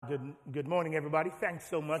Good morning, everybody. Thanks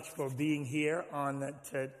so much for being here on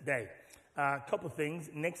today. A couple things.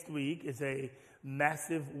 Next week is a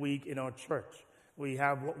massive week in our church. We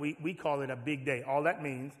have what we call it a big day. All that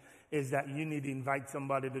means is that you need to invite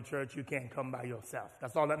somebody to church. You can't come by yourself.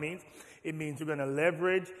 That's all that means. It means you're going to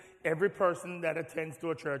leverage every person that attends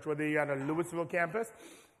to a church, whether you're at a Louisville campus,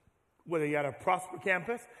 whether you're at a Prosper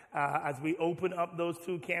campus, as we open up those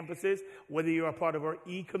two campuses, whether you're a part of our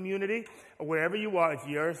e-community, or wherever you are, it's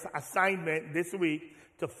your assignment this week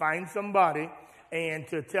to find somebody and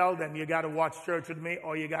to tell them you got to watch church with me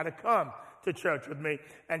or you got to come to church with me.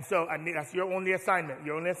 And so that's your only assignment.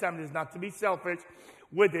 Your only assignment is not to be selfish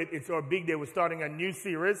with it. It's our big day. We're starting a new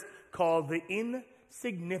series called The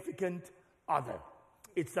Insignificant Other.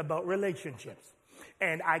 It's about relationships.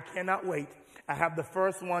 And I cannot wait. I have the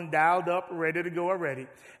first one dialed up, ready to go already,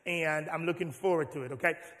 and I'm looking forward to it,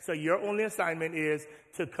 okay? So your only assignment is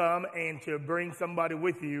to come and to bring somebody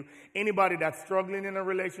with you, anybody that's struggling in a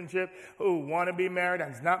relationship, who want to be married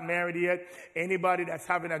and is not married yet, anybody that's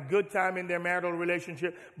having a good time in their marital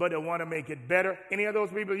relationship, but they want to make it better. Any of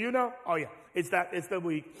those people you know? Oh, yeah. It's the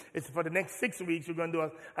week. It's for the next 6 weeks. We're going to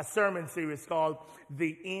do a sermon series called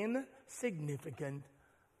The Insignificant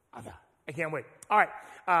Other. I can't wait. All right.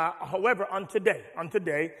 However, on today, I'm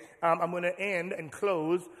going to end and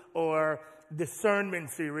close our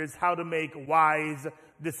discernment series, how to make wise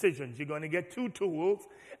decisions. You're going to get 2 tools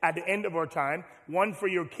at the end of our time. One for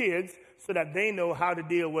your kids so that they know how to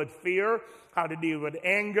deal with fear, how to deal with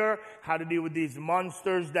anger, how to deal with these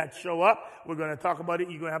monsters that show up. We're going to talk about it.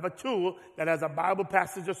 You're going to have a tool that has a Bible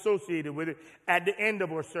passage associated with it at the end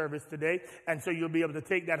of our service today. And so you'll be able to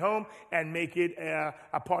take that home and make it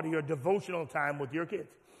a part of your devotional time with your kids.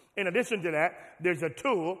 In addition to that, there's a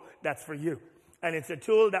tool that's for you. And it's a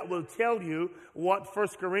tool that will tell you what 1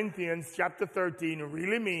 Corinthians chapter 13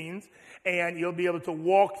 really means, and you'll be able to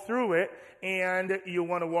walk through it, and you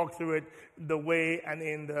want to walk through it the way and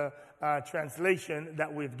in the translation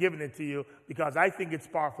that we've given it to you, because I think it's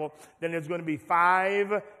powerful. Then there's going to be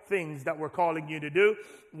 5 things that we're calling you to do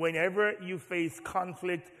whenever you face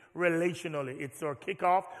conflict relationally. It's our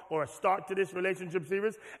kickoff or a start to this relationship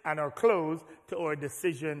series and our close to our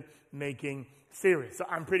decision-making series. So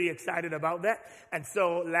I'm pretty excited about that. And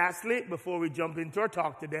so lastly, before we jump into our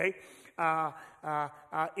talk today,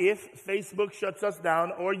 if Facebook shuts us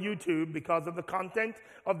down or YouTube because of the content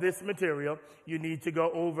of this material, you need to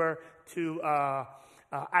go over to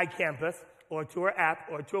iCampus or to our app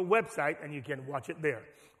or to a website and you can watch it there.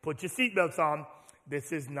 Put your seatbelts on.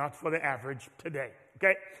 This is not for the average today.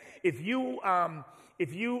 Okay? If you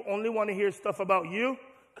only want to hear stuff about you,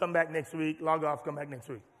 come back next week. Log off, come back next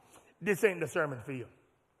week. This ain't the sermon for you.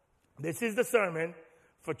 This is the sermon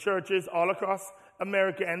for churches all across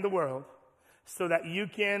America and the world so that you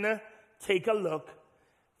can take a look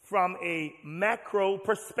from a macro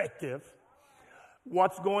perspective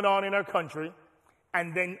what's going on in our country,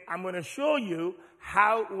 and then I'm going to show you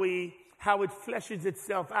how it fleshes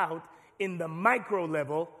itself out in the micro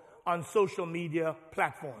level on social media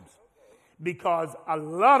platforms. Because a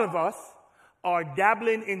lot of us are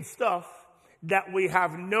dabbling in stuff that we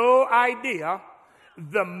have no idea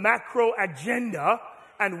the macro agenda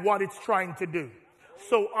and what it's trying to do.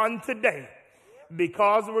 So on today,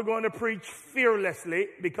 because we're going to preach fearlessly,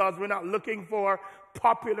 because we're not looking for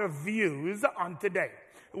popular views on today,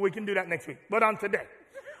 we can do that next week. But on today,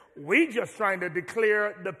 we're just trying to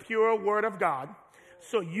declare the pure word of God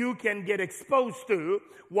so you can get exposed to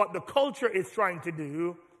what the culture is trying to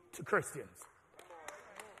do to Christians.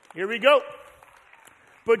 Here we go.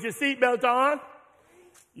 Put your seatbelt on.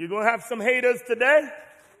 You're going to have some haters today,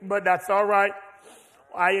 but that's all right.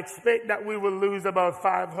 I expect that we will lose about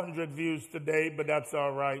 500 views today, but that's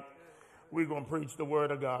all right. We're going to preach the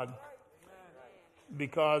word of God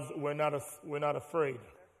because we're not afraid,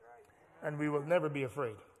 and we will never be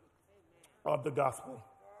afraid of the gospel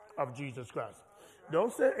of Jesus Christ.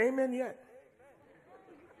 Don't say amen yet.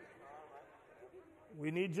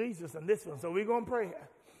 We need Jesus in this one, so we're going to pray.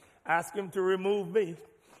 Ask him to remove me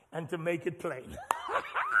and to make it plain.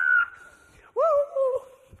 Woo!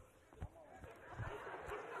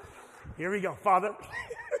 Here we go, Father.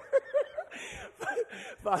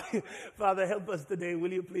 Father, help us today,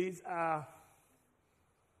 will you please?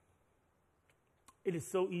 It is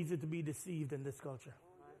so easy to be deceived in this culture.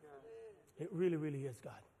 It really, really is,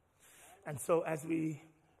 God. And so as we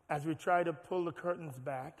try to pull the curtains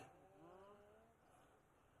back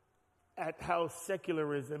at how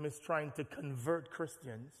secularism is trying to convert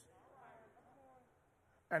Christians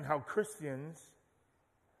and how Christians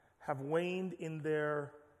have waned in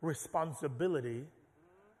their responsibility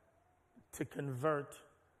to convert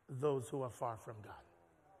those who are far from God.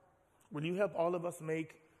 Will you help all of us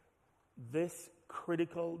make this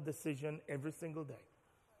critical decision every single day?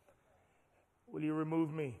 Will you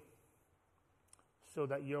remove me so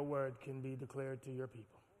that your word can be declared to your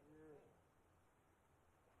people?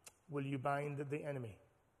 Will you bind the enemy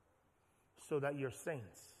so that your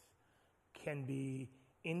saints can be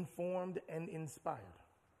informed and inspired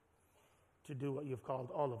to do what you've called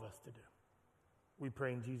all of us to do? We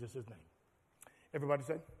pray in Jesus' name. Everybody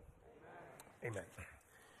say? Amen.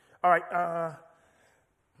 All right.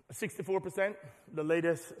 64%, the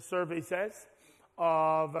latest survey says,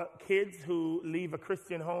 of kids who leave a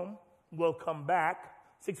Christian home will come back.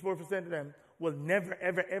 64% of them will never,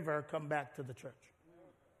 ever, ever come back to the church.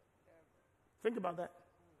 Think about that.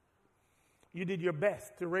 You did your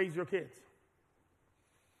best to raise your kids.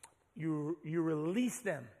 You release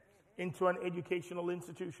them into an educational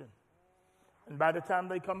institution. And by the time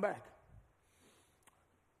they come back,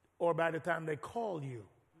 or by the time they call you,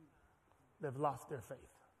 they've lost their faith.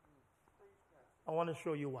 I want to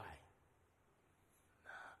show you why.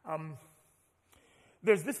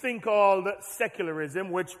 There's this thing called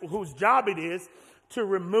secularism, whose job it is to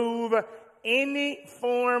remove any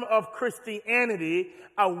form of Christianity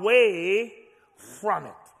away from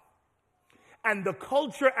it. And the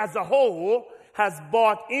culture as a whole has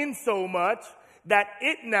bought in so much that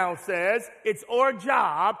it now says it's our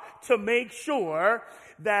job to make sure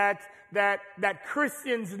that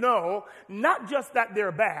Christians know not just that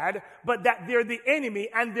they're bad, but that they're the enemy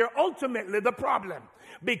and they're ultimately the problem.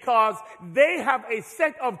 Because they have a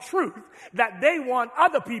set of truth that they want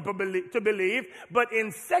other people to believe, but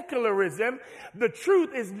in secularism, the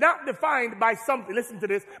truth is not defined by something, listen to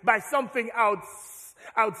this, by something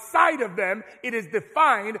outside of them. It is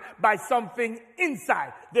defined by something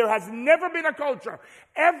inside. There has never been a culture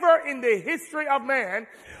ever in the history of man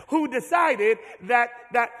who decided that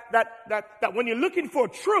when you're looking for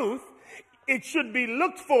truth, it should be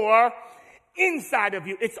looked for inside of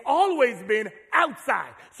you. It's always been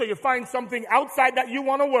outside. So you find something outside that you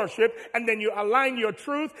want to worship, and then you align your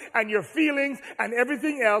truth and your feelings and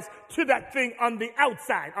everything else to that thing on the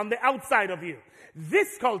outside of you.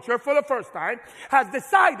 This culture, for the first time, has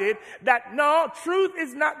decided that no, truth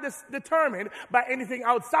is not determined by anything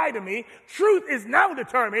outside of me. Truth is now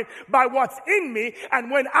determined by what's in me.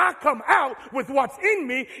 And when I come out with what's in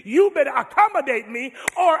me, you better accommodate me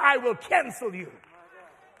or I will cancel you.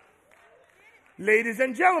 Ladies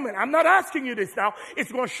and gentlemen, I'm not asking you this now.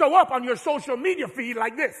 It's going to show up on your social media feed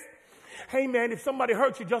like this. Hey man, if somebody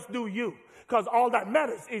hurts you, just do you. Because all that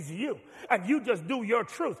matters is you. And you just do your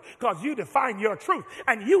truth. Because you define your truth.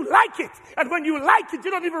 And you like it. And when you like it, you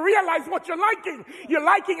don't even realize what you're liking. You're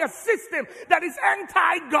liking a system that is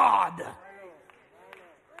anti-God.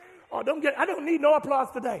 Oh, I don't need no applause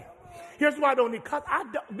today. Here's why I don't need,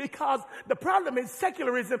 because the problem is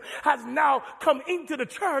secularism has now come into the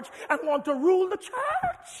church and want to rule the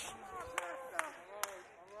church.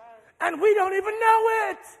 And we don't even know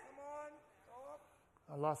it.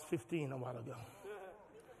 I lost 15 a while ago.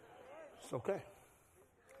 It's okay.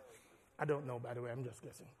 I don't know, by the way. I'm just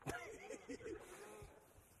guessing.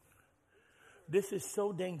 This is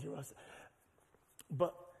so dangerous.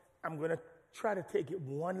 But I'm going to try to take it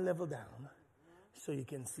one level down so you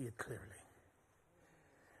can see it clearly.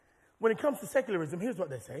 When it comes to secularism, here's what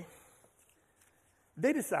they say.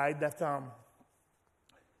 They decide that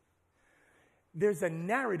there's a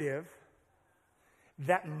narrative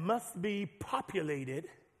that must be populated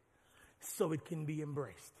so it can be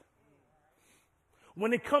embraced.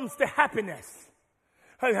 When it comes to happiness,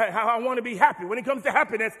 I want to be happy. When it comes to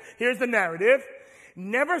happiness, here's the narrative.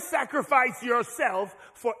 Never sacrifice yourself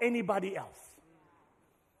for anybody else.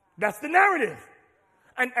 That's the narrative.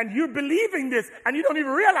 And you're believing this, and you don't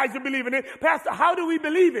even realize you're believing it. Pastor, how do we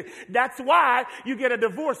believe it? That's why you get a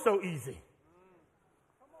divorce so easy.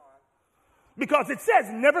 Because it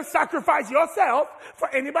says, never sacrifice yourself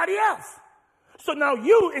for anybody else. So now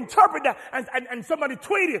you interpret that, and somebody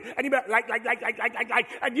tweeted, and you like,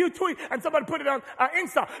 and you tweet, and somebody put it on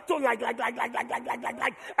Insta, so like,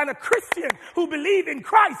 and a Christian who believed in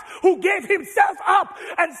Christ, who gave himself up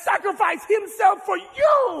and sacrificed himself for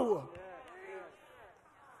you.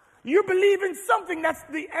 You believe in something that's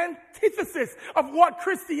the antithesis of what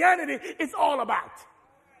Christianity is all about.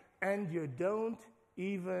 And you don't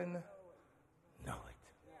even know it.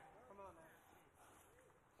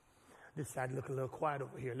 This side look a little quiet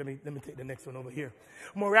over here. Let me take the next one over here.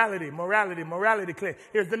 Morality clear.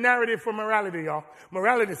 Here's the narrative for morality, y'all.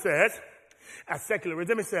 Morality says, as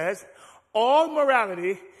secularism, it says, all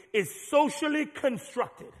morality is socially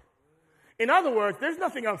constructed. In other words, there's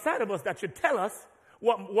nothing outside of us that should tell us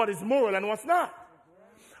what is moral and what's not.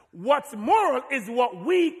 What's moral is what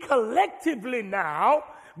we collectively now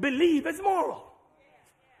believe is moral.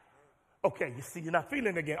 Okay, you see, you're not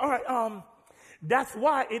feeling it again. All right, that's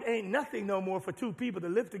why it ain't nothing no more for two people to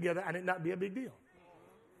live together and it not be a big deal.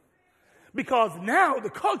 Because now the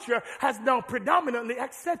culture has now predominantly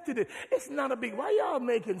accepted it. It's not a big, why y'all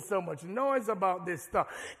making so much noise about this stuff?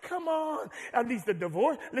 Come on. At least the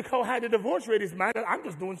divorce, look how high the divorce rate is, man. I'm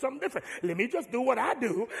just doing something different. Let me just do what I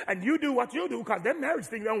do and you do what you do because that marriage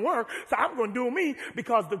thing don't work. So I'm going to do me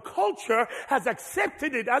because the culture has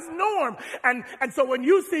accepted it as norm. And so when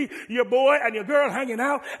you see your boy and your girl hanging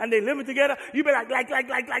out and they living together, you be like,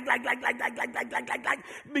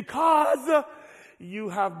 because you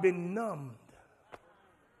have been numbed.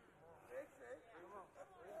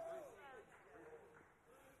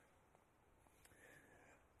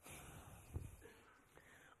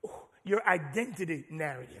 Your identity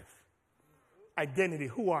narrative. Identity,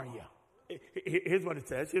 who are you? Here's what it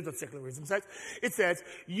says. Here's what secularism says. It says,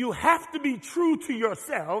 you have to be true to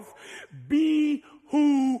yourself. Be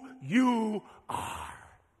who you are.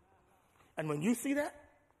 And when you see that,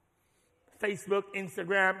 Facebook,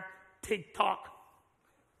 Instagram, TikTok,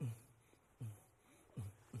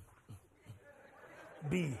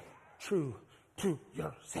 be true to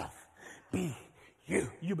yourself. Be you.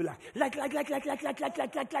 You be like. You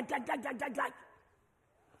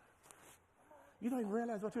don't even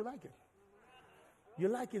realize what you're liking. You're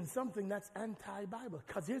liking something that's anti-Bible.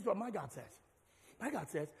 Because here's what my God says. My God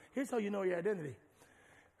says, here's how you know your identity.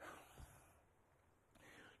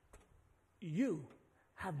 You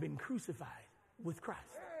have been crucified with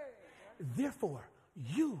Christ. Therefore,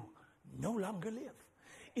 you no longer live.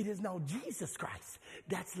 It is now Jesus Christ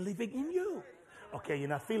that's living in you. Okay, you're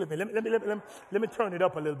not feeling me. Let me turn it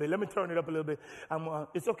up a little bit. Let me turn it up a little bit.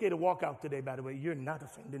 It's okay to walk out today, by the way. You're not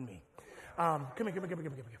offending me. Come here.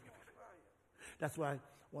 That's why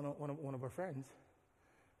one of our friends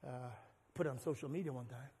put on social media one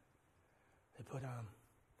time. They put,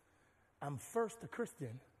 I'm first a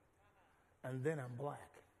Christian, and then I'm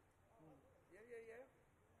black.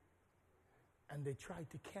 And they tried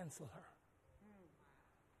to cancel her.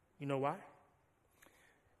 You know why?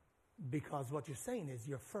 Because what you're saying is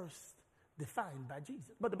you're first defined by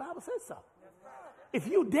Jesus. But the Bible says so. If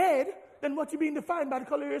you dead, then what you being defined by the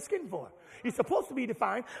color of your skin for? You're supposed to be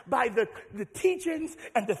defined by the teachings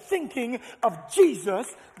and the thinking of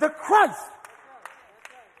Jesus, the Christ.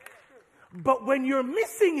 But when you're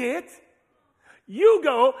missing it, you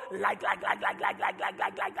go like.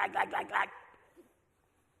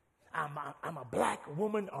 I'm a black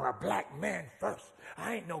woman or a black man first.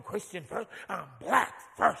 I ain't no Christian first. I'm black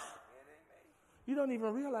first. You don't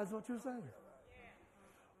even realize what you're saying.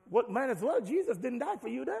 What might as well, Jesus didn't die for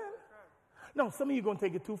you then. No, some of you are going to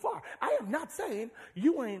take it too far. I am not saying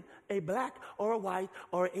you ain't a black or a white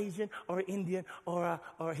or an Asian or an Indian or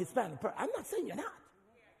a Hispanic person. I'm not saying you're not.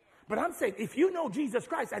 But I'm saying if you know Jesus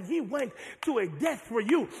Christ and he went to a death for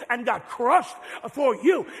you and got crushed for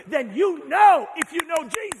you, then you know, if you know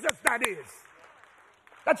Jesus, that is,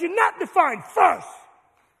 that you're not defined first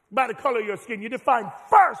by the color of your skin. You're defined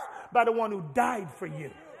first by the one who died for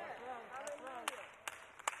you.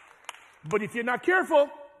 But if you're not careful,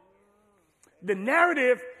 the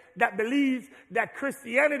narrative that believes that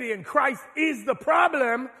Christianity and Christ is the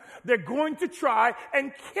problem, they're going to try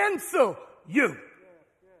and cancel you.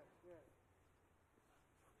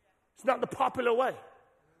 It's not the popular way.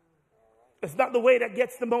 It's not the way that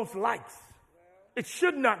gets the most likes. It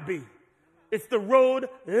should not be. It's the road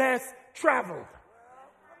less traveled.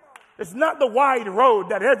 It's not the wide road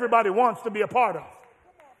that everybody wants to be a part of.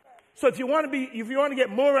 So if you want to get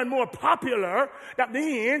more and more popular, that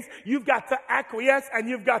means you've got to acquiesce and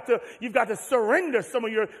you've got to surrender some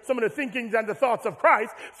of the thinkings and the thoughts of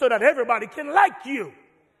Christ so that everybody can like you.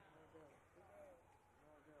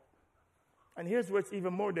 And here's where it's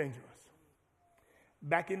even more dangerous.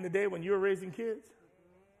 Back in the day when you were raising kids,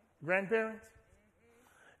 grandparents,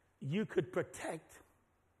 you could protect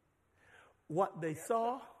what they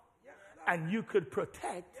saw, and you could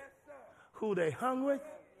protect who they hung with,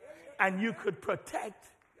 and you could protect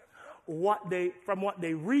from what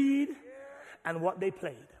they read and what they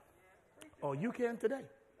played. Oh, you can today.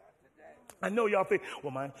 I know y'all think,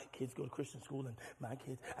 well, my kids go to Christian school, and my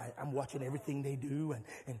kids, I'm watching everything they do,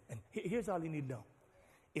 and here's all you need to know.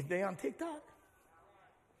 If they're on TikTok,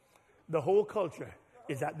 the whole culture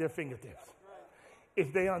is at their fingertips.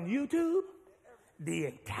 If they're on YouTube, the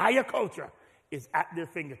entire culture is at their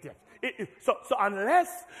fingertips. So unless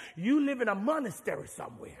you live in a monastery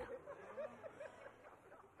somewhere,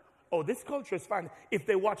 oh, this culture is fine. If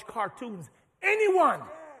they watch cartoons, anyone,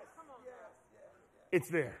 it's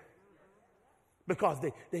there. because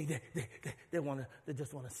they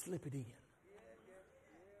just want to slip it in.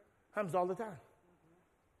 Happens all the time.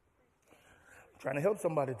 I'm trying to help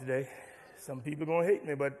somebody today. Some people are going to hate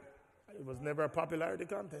me, but it was never a popularity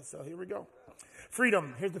contest, so here we go.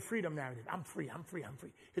 Freedom. Here's the freedom narrative. I'm free.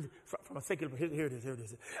 Here's, from a secular, here it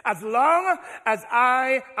is. As long as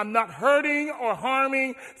I am not hurting or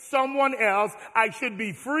harming someone else, I should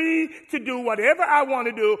be free to do whatever I want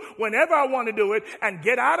to do, whenever I want to do it, and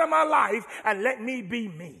get out of my life and let me be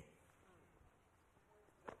me.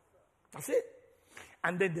 That's it.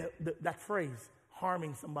 And then that phrase,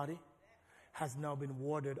 harming somebody, has now been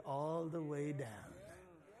watered all the way down.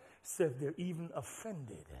 So if they're even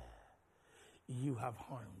offended, you have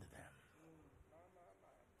harmed them.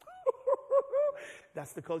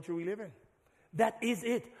 That's the culture we live in. That is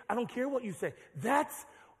it. I don't care what you say. That's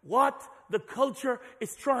what the culture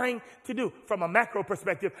is trying to do. From a macro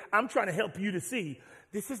perspective, I'm trying to help you to see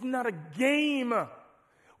this is not a game.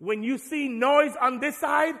 When you see noise on this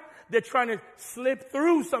side, they're trying to slip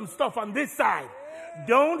through some stuff on this side.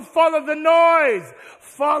 Don't follow the noise.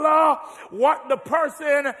 Follow what the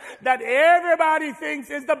person that everybody thinks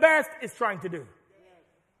is the best is trying to do.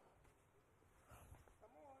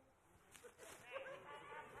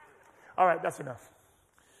 All right, that's enough.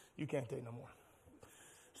 You can't take no more.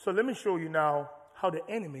 So let me show you now how the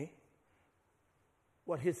enemy,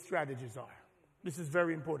 what his strategies are. This is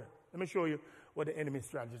very important. Let me show you what the enemy's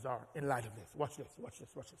strategies are in light of this. Watch this.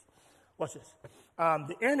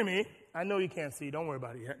 The enemy, I know you can't see, don't worry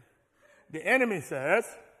about it yet. The enemy says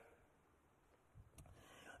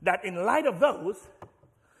that in light of those,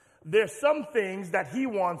 there's some things that he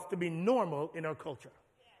wants to be normal in our culture.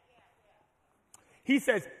 He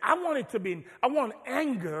says, I want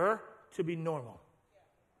anger to be normal.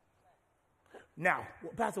 Now,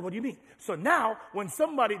 Pastor, what do you mean? So now, when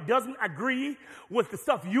somebody doesn't agree with the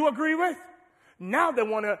stuff you agree with, now they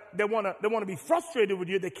want to be frustrated with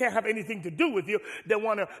you. They can't have anything to do with you. They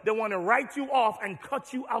want to write you off and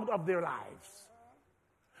cut you out of their lives.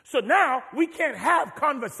 So now we can't have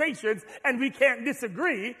conversations and we can't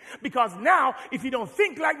disagree, because now if you don't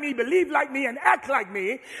think like me, believe like me, and act like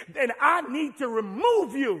me, then I need to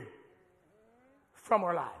remove you from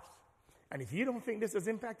our lives. And if you don't think this has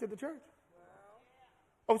impacted the church,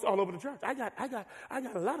 oh, it's all over the church. I got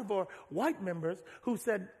a lot of our white members who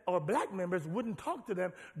said our black members wouldn't talk to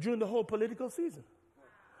them during the whole political season.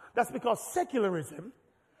 That's because secularism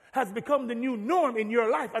has become the new norm in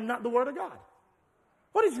your life and not the Word of God.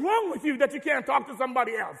 What is wrong with you that you can't talk to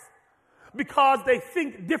somebody else? Because they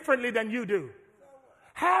think differently than you do.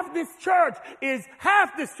 Half this church is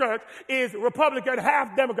Republican,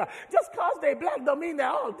 half Democrat. Just because they're black don't mean they're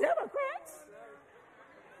all Democrats.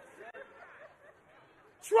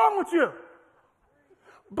 What's wrong with you?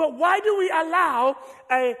 But why do we allow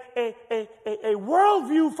a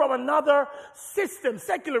worldview from another system,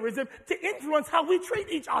 secularism, to influence how we treat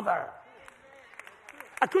each other?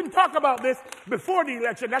 I couldn't talk about this before the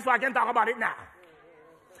election. That's why I can talk about it now.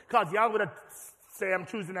 Because y'all would say I'm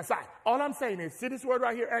choosing a side. All I'm saying is, see this word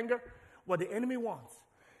right here, anger? What the enemy wants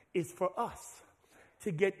is for us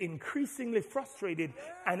to get increasingly frustrated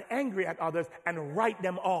and angry at others and write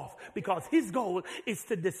them off. Because his goal is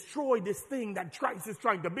to destroy this thing that Christ is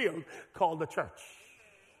trying to build called the church.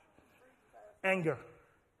 Anger.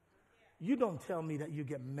 You don't tell me that you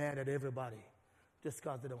get mad at everybody just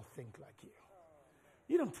because they don't think like you.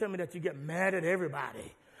 You don't tell me that you get mad at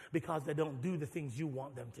everybody because they don't do the things you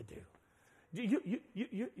want them to do.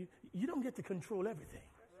 You don't get to control everything.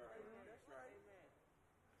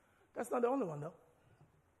 That's not the only one, though.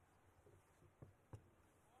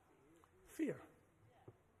 Fear.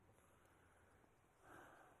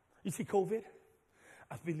 You see, COVID,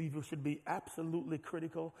 I believe we should be absolutely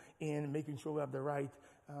critical in making sure we have the right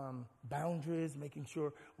boundaries, making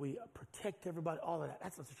sure we protect everybody, all of that.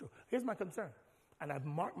 That's not so true. Here's my concern, and I've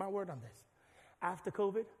marked my word on this. After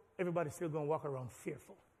COVID, everybody's still going to walk around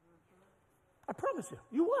fearful. I promise you.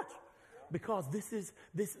 You watch. Because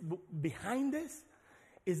behind this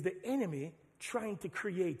is the enemy trying to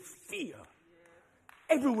create fear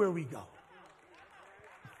everywhere we go.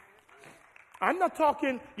 I'm not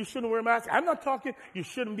talking you shouldn't wear a mask. I'm not talking you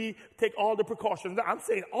shouldn't take all the precautions. I'm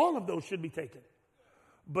saying all of those should be taken.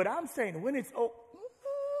 But I'm saying when it's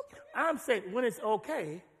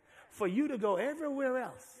okay for you to go everywhere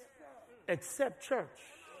else except church.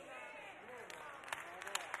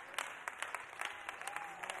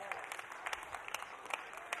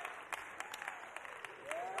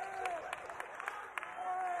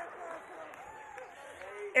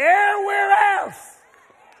 Everywhere else,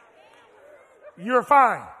 you're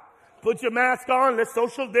fine. Put your mask on, let's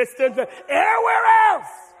social distance. Everywhere else,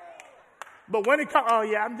 But when it comes, oh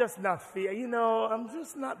yeah, I'm just not fear. You know, I'm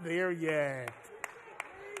just not there yet.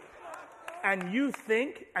 And you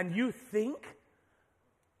think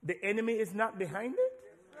the enemy is not behind it?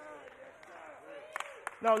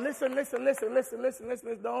 Now listen.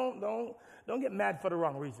 Don't get mad for the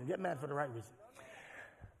wrong reason. Get mad for the right reason.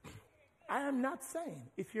 I am not saying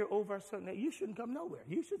if you're over a certain age, you shouldn't come nowhere.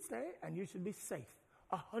 You should stay and you should be safe.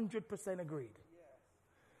 100% agreed.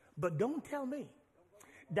 But don't tell me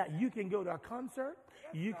that you can go to a concert,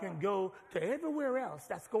 you can go to everywhere else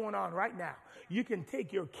that's going on right now. You can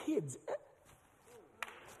take your kids.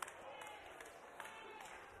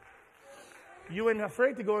 You ain't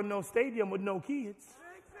afraid to go in no stadium with no kids.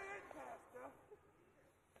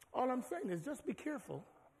 All I'm saying is just be careful,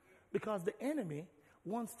 because the enemy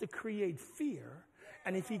wants to create fear,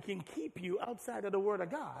 and if he can keep you outside of the Word of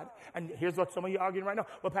God, and here's what some of you are arguing right now.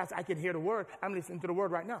 Well, Pastor, I can hear the Word. I'm listening to the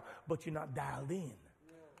Word right now, but you're not dialed in.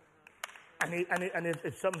 And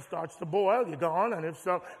if something starts to boil, you're gone. And if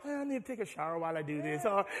so, I need to take a shower while I do this.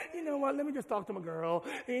 Or, you know what, let me just talk to my girl.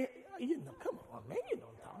 You know, come on, man, you know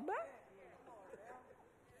what I'm talking about.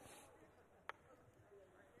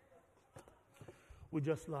 We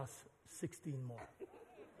just lost 16 more.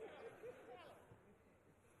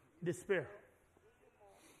 Despair.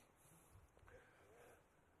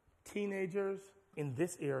 Teenagers in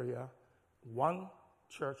this area, one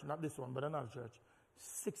church, not this one, but another church,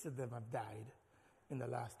 6 of them have died in the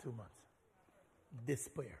last 2 months.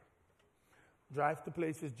 Despair. Drive to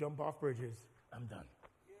places, jump off bridges, I'm done.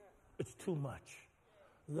 It's too much.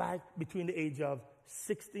 Life between the age of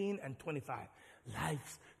 16 and 25.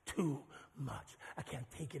 Life's too much. I can't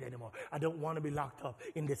take it anymore. I don't want to be locked up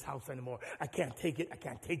in this house anymore. I can't take it.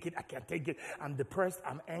 I'm depressed.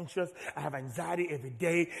 I'm anxious. I have anxiety every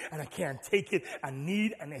day, and I can't take it. I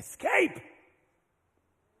need an escape.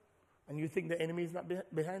 And you think the enemy is not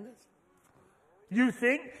behind this? You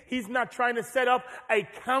think he's not trying to set up a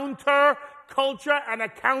counter culture and a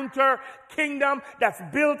counter kingdom that's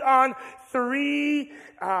built on 3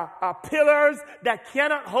 pillars that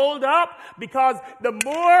cannot hold up? Because the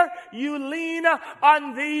more you lean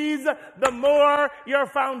on these, the more your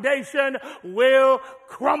foundation will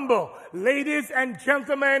crumble. Ladies and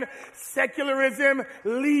gentlemen, secularism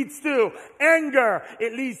leads to anger.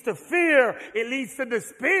 It leads to fear. It leads to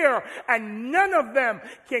despair. And none of them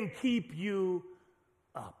can keep you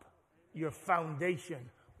up. Your foundation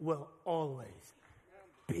will always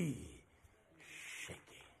be shaky.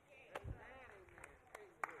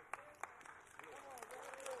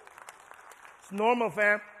 It's normal,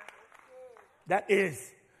 fam. That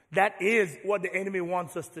is what the enemy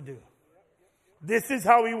wants us to do. This is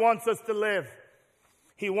how he wants us to live.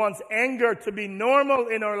 He wants anger to be normal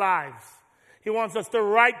in our lives. He wants us to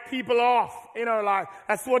write people off in our lives.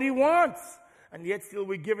 That's what he wants. And yet still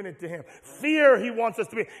we're giving it to him. Fear he wants us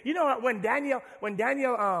to be. You know what? When Daniel went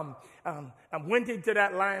into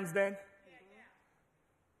that lion's den,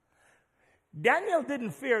 Daniel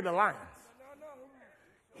didn't fear the lions.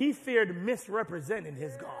 He feared misrepresenting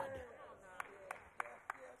his God.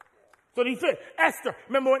 So he said, Esther,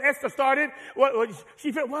 remember when Esther started?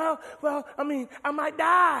 She said, well, I mean, I might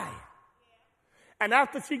die. And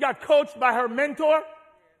after she got coached by her mentor,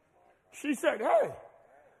 she said, hey,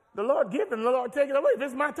 the Lord give and the Lord take it away.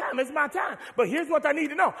 This is my time. It's my time. But here's what I need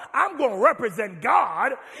to know. I'm going to represent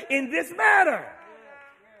God in this matter.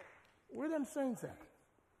 Where them saints at?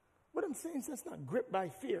 Where them saints that's not gripped by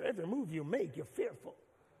fear? Every move you make, you're fearful.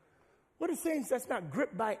 Where the saints that's not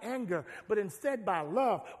gripped by anger, but instead by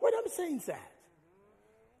love? Where them saints at?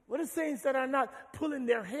 Where the saints that are not pulling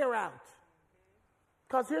their hair out?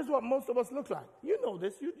 Because here's what most of us look like. You know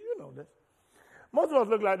this. You know this. Most of us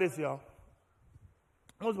look like this, y'all.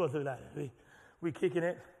 Most of us look like this. We kicking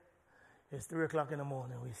it. It's 3 o'clock in the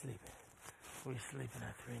morning. We sleeping. We sleeping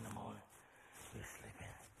at 3 in the morning. We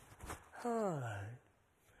sleeping. All right.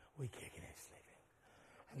 We kicking it,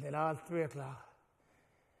 sleeping. And then all 3 o'clock,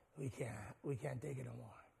 we can't take it no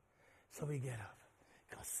more. So we get up.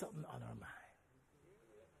 Because something on our mind.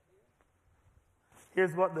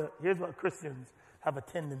 Here's what Christians have a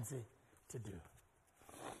tendency to do.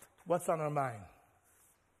 What's on our mind?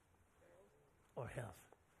 Or health.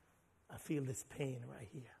 I feel this pain right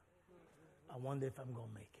here. I wonder if I'm going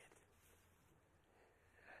to make it.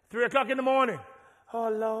 3 o'clock in the morning. Oh,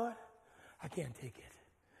 Lord, I can't take it.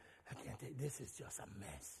 I can't take it. This is just a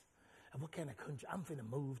mess. And what kind of country? I'm finna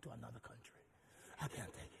move to another country. I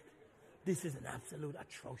can't take it. This is an absolute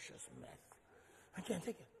atrocious mess. I can't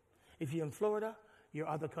take it. If you're in Florida, your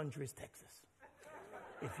other country is Texas.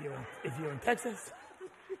 If you're in Texas,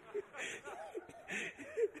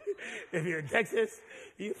 if you're in Texas,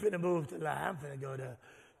 you're finna move to I'm finna go to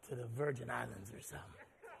to the Virgin Islands or something.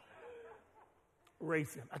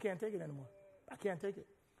 Racism. I can't take it anymore. I can't take it.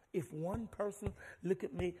 If one person look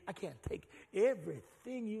at me, I can't take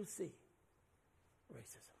everything you see.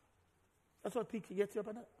 Racism. That's what gets you up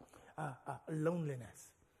at night.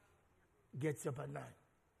 Loneliness gets you up at night.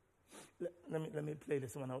 Let me play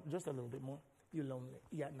this one out just a little bit more. You're lonely.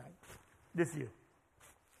 You at night. This you.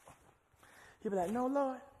 You'll be like, no,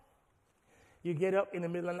 Lord. You get up in the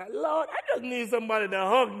middle of the night. Lord, I just need somebody to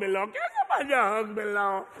hug me, Lord. Can somebody to hug me,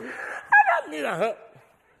 Lord? I just need a hug.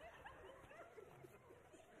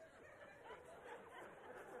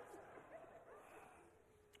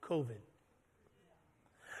 COVID.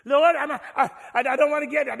 Lord, I don't want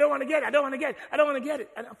to get it. I don't want to get it. I don't want to get it. I don't want to get it.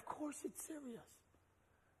 And of course it's serious.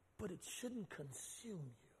 But it shouldn't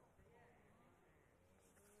consume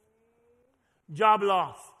you. Job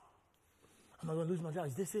loss. Am I going to lose my job?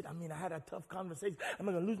 Is this it? I mean, I had a tough conversation. Am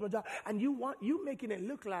I going to lose my job? And you making it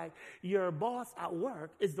look like your boss at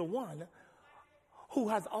work is the one who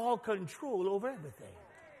has all control over everything.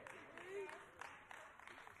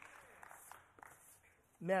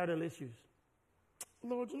 Marital issues.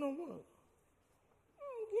 Lord, you know what?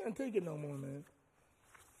 I can't take it no more, man.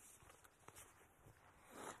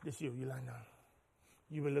 This you lying down.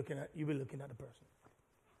 You were looking at the person.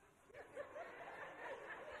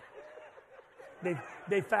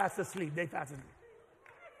 They fast asleep. They fast asleep.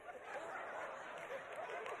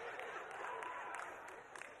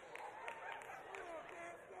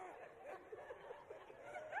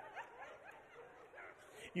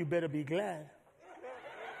 You better be glad.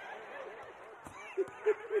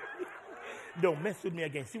 Don't mess with me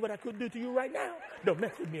again. See what I could do to you right now? Don't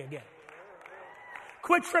mess with me again.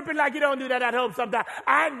 Quit tripping like you don't do that at home sometimes.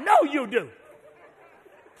 I know you do.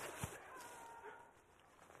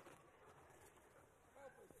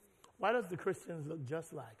 Why does the Christians look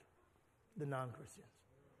just like the non-Christians?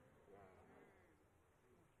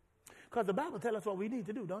 Because the Bible tells us what we need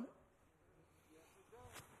to do, don't it?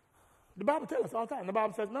 The Bible tells us all the time. The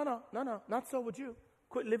Bible says, no, not so with you.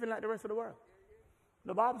 Quit living like the rest of the world.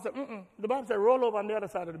 The Bible said, The Bible said, roll over on the other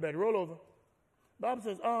side of the bed. Roll over. The Bible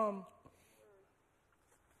says, 1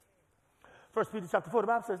 Peter chapter 4, the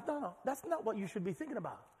Bible says, no, that's not what you should be thinking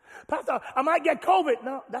about. Pastor, I might get COVID.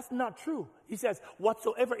 No, that's not true. He says,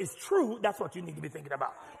 whatsoever is true, that's what you need to be thinking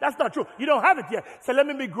about. That's not true. You don't have it yet. So let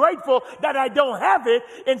me be grateful that I don't have it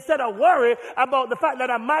instead of worry about the fact that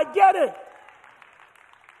I might get it.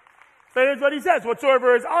 So here's what he says,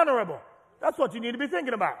 whatsoever is honorable. That's what you need to be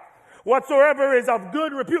thinking about. Whatsoever is of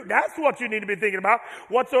good repute, that's what you need to be thinking about.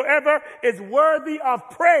 Whatsoever is worthy of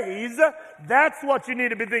praise, that's what you need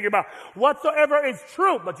to be thinking about. Whatsoever is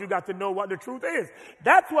true, but you got to know what the truth is.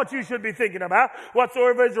 That's what you should be thinking about.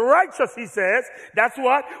 Whatsoever is righteous, he says, that's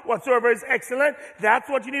what. Whatsoever is excellent, that's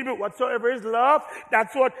what you need to be. Whatsoever is love,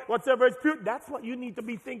 that's what. Whatsoever is pure, that's what you need to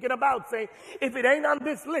be thinking about. Say, if it ain't on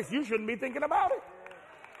this list, you shouldn't be thinking about it.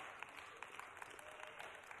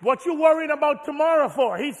 What you worrying about tomorrow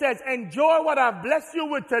for? He says, enjoy what I've blessed you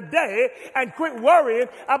with today and quit worrying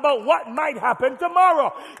about what might happen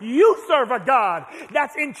tomorrow. You serve a God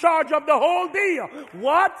that's in charge of the whole deal.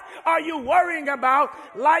 What are you worrying about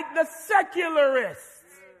like the secularists?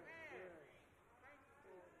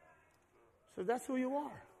 So that's who you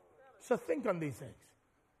are. So think on these things.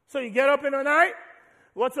 So you get up in the night,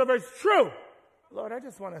 whatsoever is true. Lord, I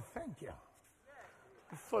just want to thank you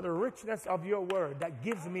for the richness of your word that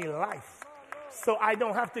gives me life. So I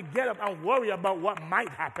don't have to get up and worry about what might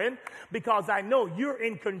happen because I know you're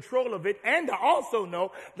in control of it. And I also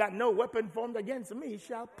know that no weapon formed against me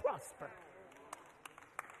shall prosper.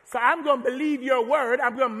 So I'm going to believe your word.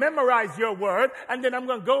 I'm going to memorize your word. And then I'm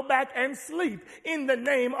going to go back and sleep in the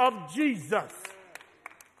name of Jesus.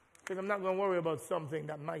 Because I'm not going to worry about something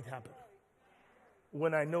that might happen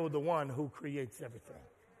when I know the one who creates everything.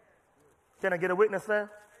 Can I get a witness there?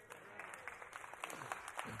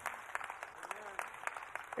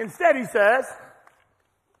 Instead, he says,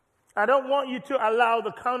 I don't want you to allow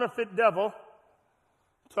the counterfeit devil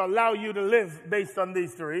to allow you to live based on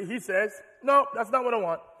these three. He says, no, that's not what I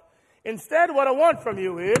want. Instead, what I want from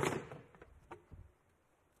you is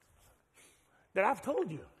that I've told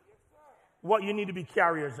you what you need to be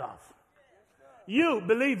carriers of. You,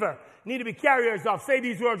 believer, need to be carriers of. Say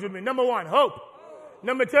these words with me. Number one, hope.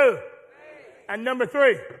 Number two, and number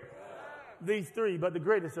three, these three, but the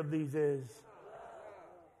greatest of these is,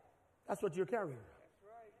 that's what you're carrying.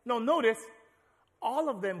 Now notice, all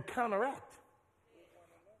of them counteract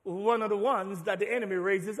one of the ones that the enemy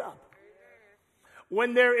raises up.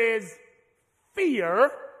 When there is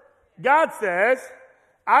fear, God says,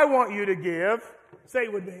 I want you to give, say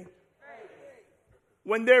it with me.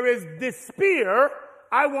 When there is despair,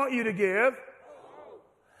 I want you to give.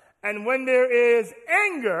 And when there is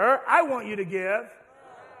anger, I want you to give.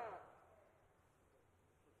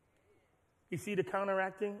 You see the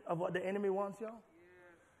counteracting of what the enemy wants, y'all?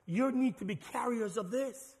 You need to be carriers of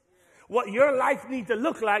this. What your life needs to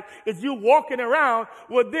look like is you walking around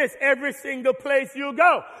with this every single place you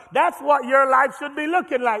go. That's what your life should be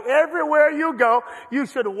looking like. Everywhere you go, you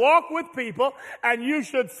should walk with people and you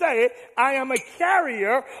should say, I am a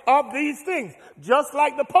carrier of these things. Just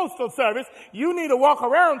like the postal service, you need to walk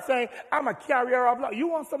around saying, I'm a carrier of love. You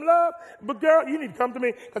want some love? But girl, you need to come to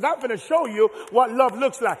me because I'm going to show you what love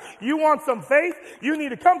looks like. You want some faith? You need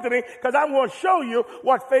to come to me because I'm going to show you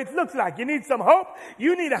what faith looks like. You need some hope?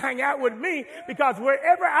 You need to hang out with me because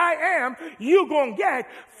wherever I am, you're going to get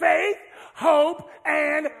faith, hope,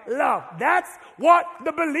 and love. That's what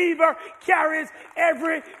the believer carries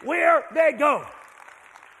everywhere they go.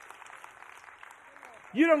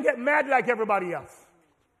 You don't get mad like everybody else.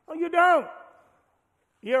 No, you don't.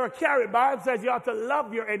 You're a carrier. The Bible says you ought to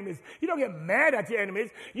love your enemies. You don't get mad at your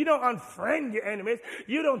enemies. You don't unfriend your enemies.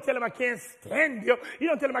 You don't tell them I can't stand you. You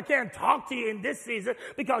don't tell them I can't talk to you in this season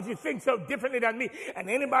because you think so differently than me. And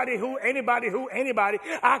anybody,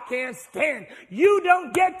 I can't stand. You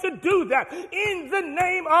don't get to do that in the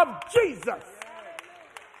name of Jesus.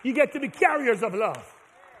 You get to be carriers of love.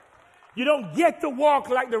 You don't get to walk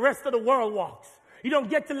like the rest of the world walks. You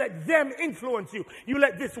don't get to let them influence you. You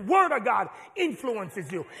let this word of God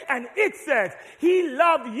influences you. And it says he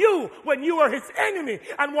loved you when you were his enemy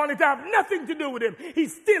and wanted to have nothing to do with him. He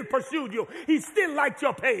still pursued you. He still liked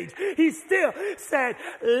your page. He still said,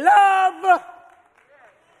 love.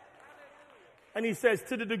 And he says,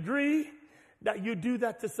 to the degree that you do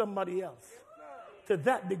that to somebody else, to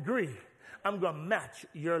that degree, I'm going to match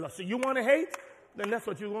your love. So you want to hate? Then that's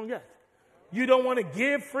what you're going to get. You don't want to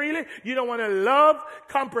give freely, you don't want to love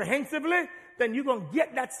comprehensively, then you're going to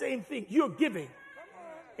get that same thing. You're giving.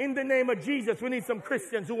 In the name of Jesus, we need some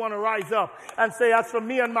Christians who want to rise up and say, as for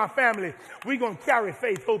me and my family, we're going to carry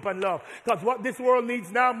faith, hope, and love. Because what this world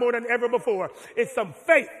needs now more than ever before is some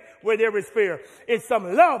faith where there is fear. It's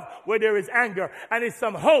some love where there is anger. And it's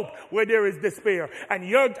some hope where there is despair. And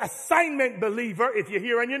your assignment, believer, if you're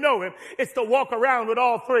here and you know him, is to walk around with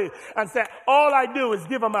all three and say, all I do is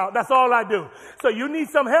give them out. That's all I do. So you need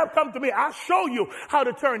some help, come to me. I'll show you how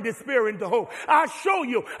to turn despair into hope. I'll show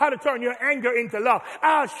you how to turn your anger into love.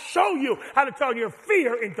 I'll show you how to turn your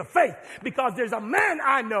fear into faith. Because there's a man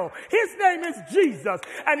I know. His name is Jesus.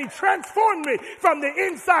 And he transformed me from the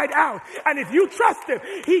inside out. And if you trust him,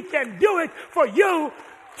 he can do it for you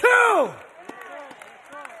too.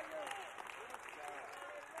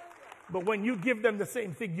 But when you give them the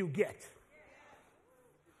same thing you get,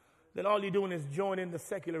 then all you're doing is joining the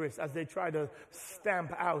secularists as they try to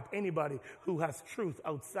stamp out anybody who has truth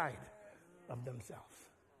outside of themselves.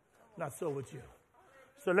 Not so with you.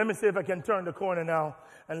 So let me see if I can turn the corner now,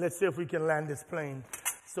 and let's see if we can land this plane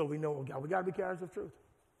so we know we got to be carriers of truth.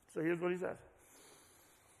 So here's what he says.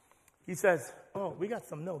 He says, oh, we got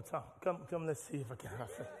some notes, huh? Come, let's see if I can.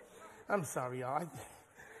 I'm sorry, y'all.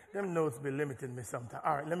 Them notes be limiting me sometimes.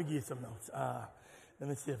 All right, let me give you some notes. Let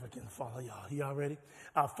me see if I can follow y'all. Y'all ready?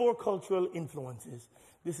 4 cultural influences.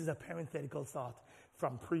 This is a parenthetical thought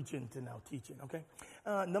from preaching to now teaching, okay?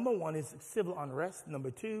 Number 1 is civil unrest. Number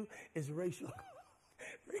 2 is racial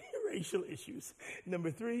issues. Number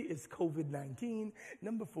 3 is COVID-19.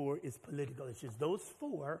 Number 4 is political issues. Those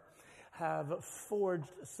 4 have forged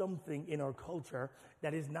something in our culture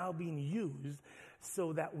that is now being used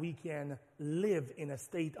so that we can live in a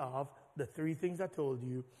state of the 3 things I told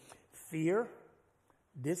you: fear,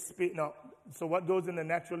 despair. No, so what goes in the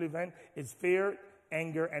natural event is fear,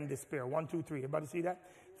 anger, and despair. 1, 2, 3. Everybody see that?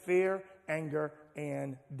 Fear, anger,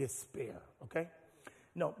 and despair. Okay?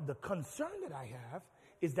 Now, the concern that I have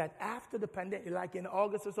is that after the pandemic, like in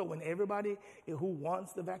August or so, when everybody who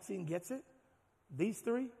wants the vaccine gets it, these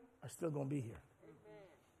 3 are still going to be here.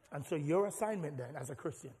 And so your assignment then as a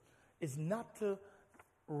Christian is not to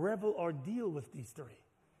revel or deal with these 3.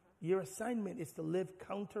 Your assignment is to live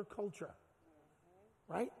counterculture.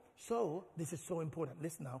 Right? So this is so important.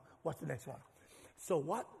 Listen now. Watch the next one. So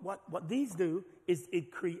what these do is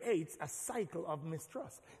it creates a cycle of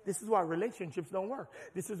mistrust. This is why relationships don't work.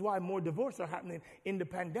 This is why more divorce are happening in the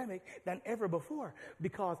pandemic than ever before.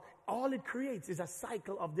 Because all it creates is a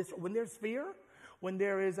cycle of this. When there's fear, when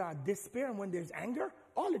there is despair, and when there's anger,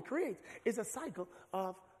 all it creates is a cycle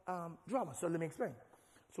of drama. So let me explain.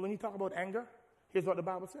 So when you talk about anger, here's what the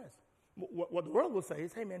Bible says. What the world will say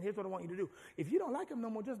is, hey man, here's what I want you to do. If you don't like him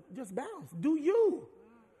no more, just bounce. Do you.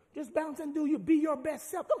 Just bounce and do you. Be your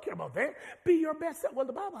best self. Don't care about that. Be your best self. Well,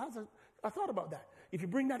 the Bible has a thought about that. If you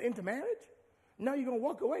bring that into marriage, Now you're going to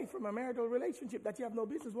walk away from a marital relationship that you have no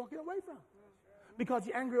business walking away from because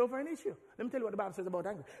you're angry over an issue. Let me tell you what the Bible says about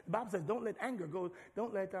anger. The Bible says don't let anger go,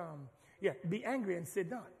 be angry and sit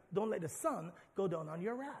down. Don't let the sun go down on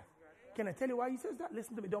your wrath. Can I tell you why he says that?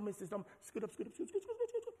 Listen to me. Don't miss this. Scoot up.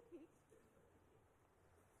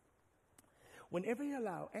 Whenever you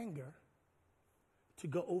allow anger to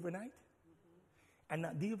go overnight and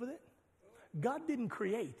not deal with it, God didn't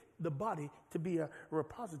create the body to be a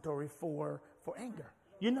repository for anger.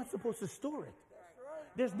 You're not supposed to store it.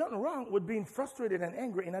 There's nothing wrong with being frustrated and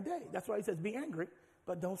angry in a day. That's why he says be angry,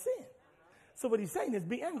 but don't sin. So what he's saying is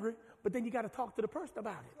be angry, but then you got to talk to the person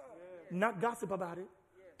about it. Not gossip about it.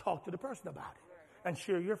 Talk to the person about it and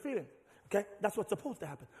share your feelings. Okay? That's what's supposed to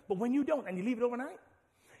happen. But when you don't and you leave it overnight,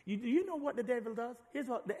 you know what the devil does? Here's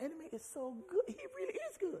what the enemy is so good. He really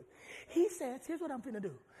is good. He says, here's what I'm going to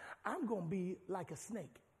do. I'm going to be like a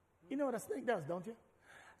snake. You know what a snake does, don't you?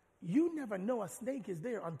 You never know a snake is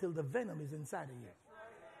there until the venom is inside of you.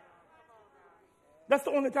 That's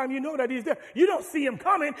the only time you know that he's there. You don't see him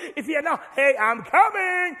coming. If you're now, hey, I'm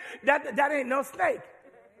coming. That ain't no snake.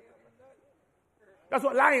 That's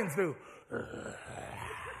what lions do.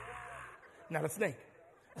 Not a snake.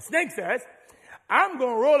 A snake says, I'm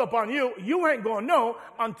going to roll up on you. You ain't going to know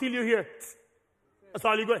until you hear, tss. That's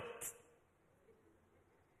all you're going to.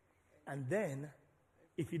 And then,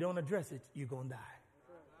 if you don't address it, you're going to die.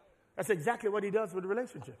 That's exactly what he does with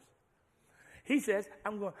relationships. He says,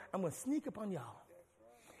 I'm going to sneak up on y'all.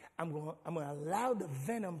 I'm going to allow the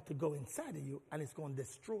venom to go inside of you, and it's going to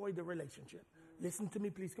destroy the relationship. Listen to me,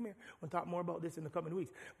 please. Come here. We'll talk more about this in the coming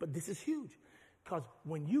weeks. But this is huge. Because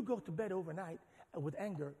when you go to bed overnight with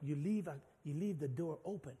anger, you leave the door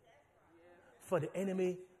open for the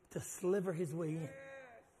enemy to sliver his way in.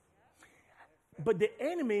 But the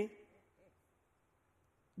enemy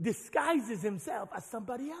disguises himself as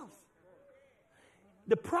somebody else.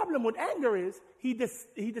 The problem with anger is he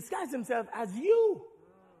disguises himself as you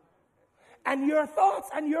and your thoughts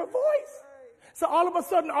and your voice. So all of a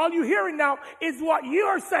sudden, all you're hearing now is what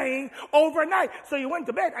you're saying overnight. So you went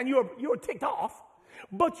to bed and you're ticked off,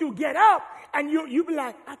 but you get up and you be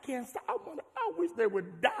like, I can't stop. I wish they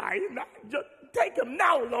would die. Just take them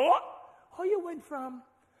now, Lord. How you went from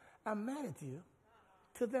I'm mad at you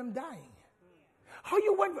to them dying? How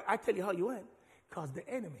you went? I tell you how you went. Because the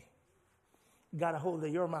enemy got a hold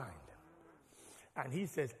of your mind, and he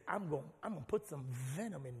says, I'm going to put some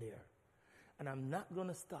venom in there. And I'm not going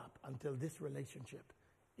to stop until this relationship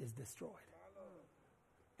is destroyed.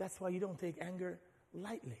 That's why you don't take anger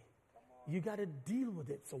lightly. You got to deal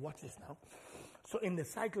with it. So watch this now. So in the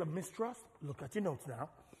cycle of mistrust, look at your notes now.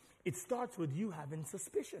 It starts with you having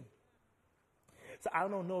suspicion. So I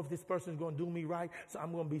don't know if this person is going to do me right, so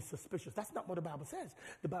I'm going to be suspicious. That's not what the Bible says.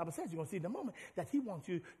 The Bible says, you're going to see in a moment, that he wants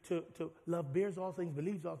you to love, bears all things,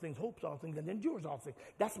 believes all things, hopes all things, and endures all things.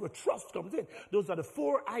 That's where trust comes in. Those are the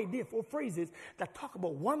four phrases that talk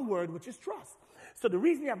about one word, which is trust. So the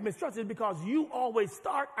reason you have mistrust is because you always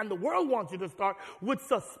start, and the world wants you to start, with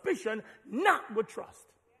suspicion, not with trust.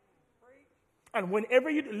 And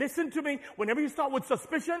whenever you, listen to me, whenever you start with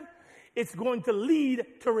suspicion, it's going to lead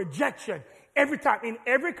to rejection. Every time, in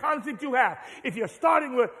every conflict you have, if you're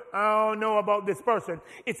starting with, I don't know about this person,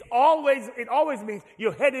 it always means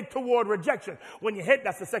you're headed toward rejection. When you head,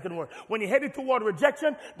 that's the second word. When you're headed toward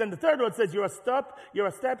rejection, then the third word says you're a step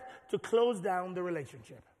to close down the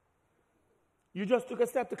relationship. You just took a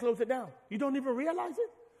step to close it down. You don't even realize it.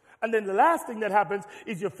 And then the last thing that happens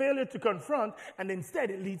is your failure to confront, and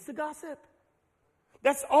instead it leads to gossip.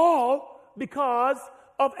 That's all because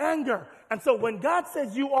of anger. And so when God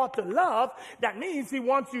says you ought to love, that means he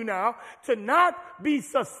wants you now to not be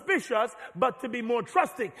suspicious, but to be more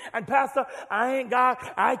trusting. And Pastor, I ain't God,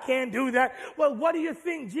 I can't do that. Well, what do you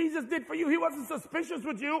think Jesus did for you? He wasn't suspicious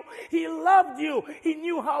with you. He loved you. He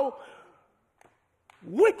knew how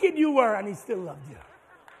wicked you were, and he still loved you.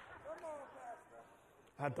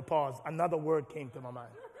 I had to pause. Another word came to my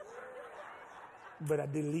mind, but I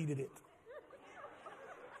deleted it.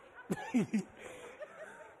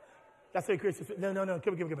 That's why Christians. No. Come on. Let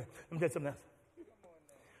me tell you something else.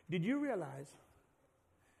 Did you realize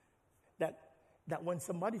that when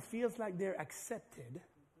somebody feels like they're accepted,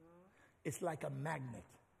 it's like a magnet.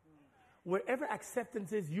 Wherever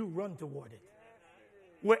acceptance is, you run toward it.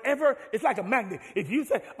 Wherever, it's like a magnet. If you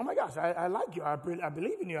say, oh my gosh, I like you, I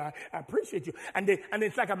believe in you, I appreciate you, and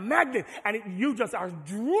it's like a magnet, and you just are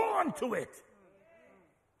drawn to it.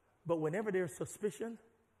 But whenever there's suspicion,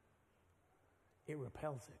 it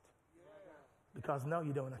repels it. Because now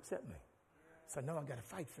you don't accept me. So now I got to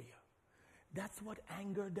fight for you. That's what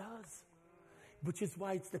anger does. Which is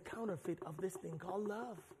why it's the counterfeit of this thing called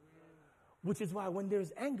love. Which is why when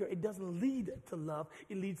there's anger, it doesn't lead to love.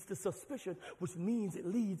 It leads to suspicion, which means it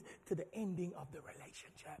leads to the ending of the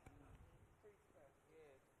relationship.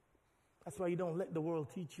 That's why you don't let the world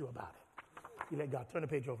teach you about it. You let God. Turn the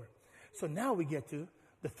page over. So now we get to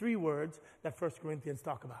the three words that 1 Corinthians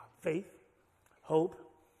talk about. Faith, hope,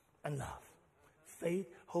 and love. Faith,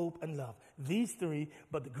 hope, and love. These three,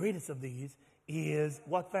 but the greatest of these is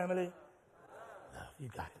what, family? Love. You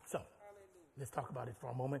got it. So let's talk about it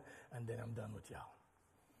for a moment, and then I'm done with y'all.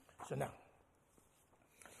 So now,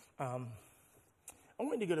 I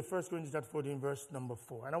want you to go to 1 Corinthians chapter 14, verse number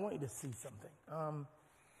 4, and I want you to see something.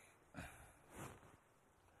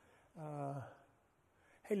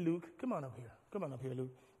 Hey, Luke, come on up here. Come on up here,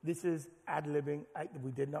 Luke. This is ad-libbing.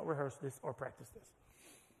 We did not rehearse this or practice this.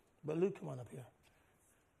 But Luke, come on up here.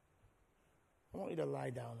 I want you to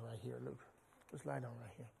lie down right here, Luke. Just lie down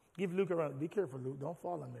right here. Give Luke a round. Be careful, Luke. Don't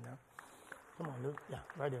fall on me now. Come on, Luke. Yeah,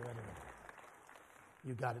 right there, right there.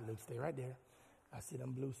 You got it, Luke. Stay right there. I see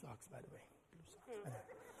them blue socks, by the way. Blue socks.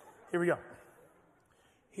 Here we go.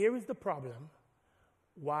 Here is the problem.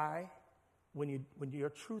 Why, when your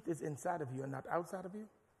truth is inside of you and not outside of you,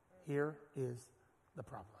 here is the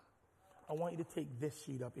problem. I want you to take this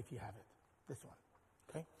sheet up if you have it. This one.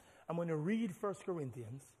 Okay? I'm going to read 1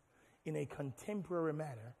 Corinthians in a contemporary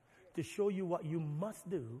manner to show you what you must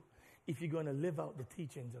do if you're going to live out the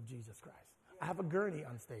teachings of Jesus Christ. I have a gurney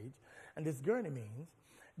on stage, and this gurney means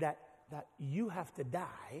that you have to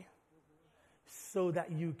die so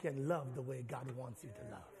that you can love the way God wants you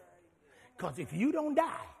to love. Because if you don't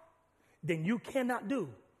die, then you cannot do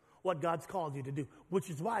what God's called you to do, which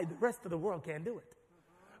is why the rest of the world can't do it.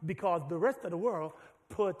 Because the rest of the world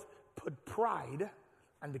put pride,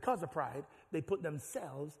 and because of pride, they put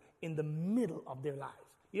themselves in the middle of their lives.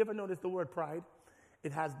 You ever notice the word pride?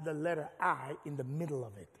 It has the letter I in the middle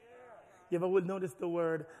of it. You ever notice the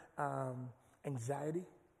word anxiety?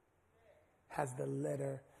 Has the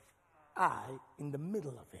letter I in the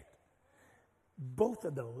middle of it. Both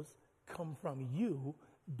of those come from you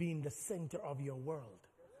being the center of your world.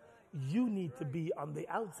 You need to be on the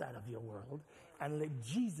outside of your world and let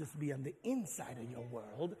Jesus be on the inside of your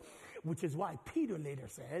world, which is why Peter later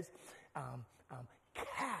says,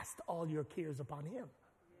 cast all your cares upon him.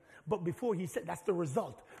 But before he said, that's the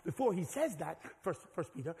result. Before he says that,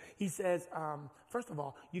 first Peter, he says, first of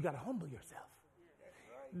all, you got to humble yourself.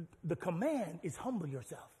 The command is humble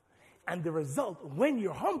yourself. And the result, when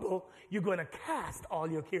you're humble, you're going to cast all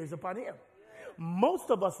your cares upon him. Most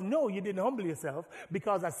of us know you didn't humble yourself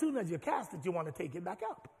because as soon as you cast it, you want to take it back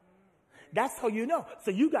up. That's how you know. So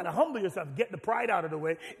you got to humble yourself, get the pride out of the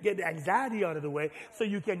way, get the anxiety out of the way, so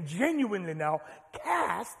you can genuinely now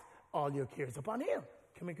cast all your cares upon him.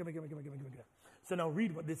 Come here. So now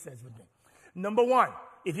read what this says with me. Number one,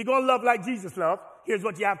 if you're going to love like Jesus loved, here's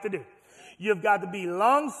what you have to do. You've got to be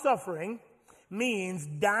long-suffering, means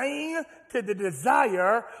dying to the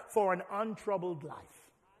desire for an untroubled life.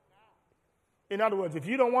 In other words, if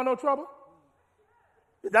you don't want no trouble,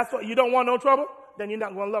 that's what you don't want no trouble, then you're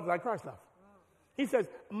not going to love like Christ loved. He says,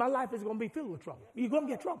 my life is going to be filled with trouble. You're going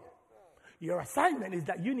to get trouble. Your assignment is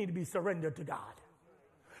that you need to be surrendered to God.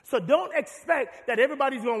 So don't expect that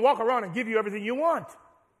everybody's going to walk around and give you everything you want.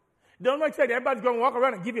 Don't expect that everybody's going to walk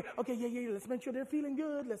around and give you, okay, yeah, let's make sure they're feeling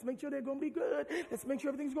good. Let's make sure they're going to be good. Let's make sure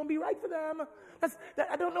everything's going to be right for them.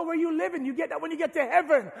 I don't know where you live in. You get that when you get to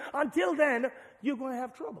heaven. Until then, you're going to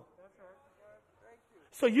have trouble.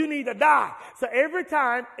 So you need to die. So every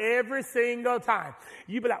time, every single time,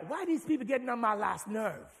 you be like, why are these people getting on my last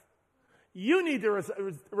nerve? You need to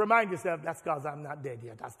remind yourself, that's because I'm not dead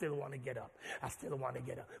yet. I still want to get up.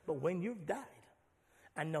 But when you've died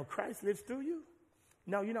and now Christ lives through you,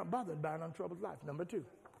 now you're not bothered by an untroubled life. Number two,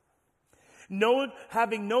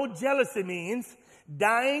 having no jealousy means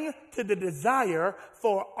dying to the desire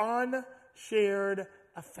for unshared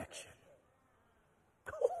affection.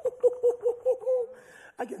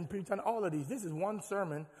 I can preach on all of these. This is one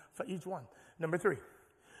sermon for each one. Number three,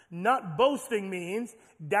 not boasting means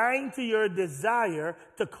dying to your desire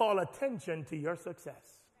to call attention to your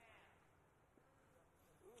success.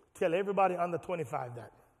 Tell everybody under 25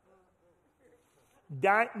 that.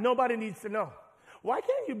 Nobody needs to know. Why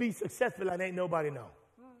can't you be successful and ain't nobody know?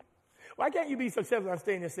 Why can't you be successful and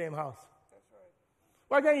stay in your same house?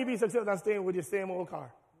 Why can't you be successful and staying with your same old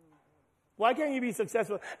car? Why can't you be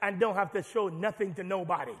successful and don't have to show nothing to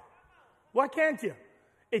nobody? Why can't you?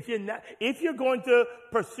 If you're going to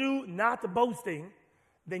pursue not boasting,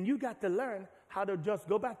 then you got to learn how to just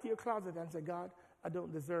go back to your closet and say, God, I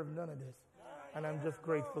don't deserve none of this. And I'm just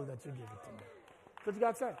grateful that you give it to me. That's what you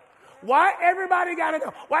got to say. Why everybody got to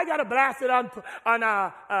know? Why got to blast it on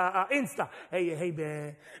Insta? Hey,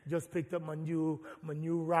 man, just picked up my new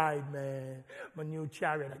ride, man. My new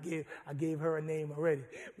chariot. I gave her a name already.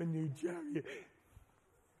 My new chariot.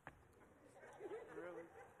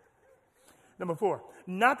 Number 4,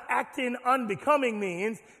 not acting unbecoming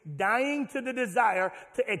means dying to the desire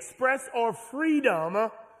to express our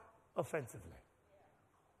freedom offensively.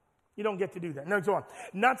 You don't get to do that. Next one.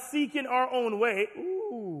 Not seeking our own way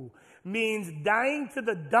means dying to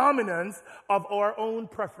the dominance of our own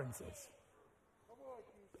preferences.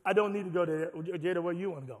 I don't need to go to Jada, where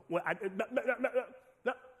you want to go. Well,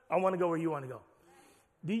 I want to go where you want to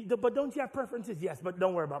go. But don't you have preferences? Yes, but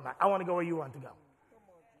don't worry about mine. I want to go where you want to go.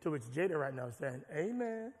 To which Jada right now is saying,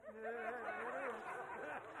 amen.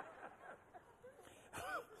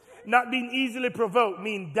 Not being easily provoked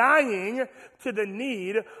means dying to the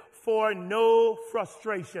need for no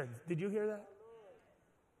frustrations. Did you hear that?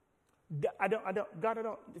 I don't.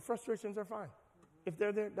 The frustrations are fine. If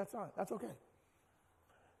they're there, that's fine. That's okay.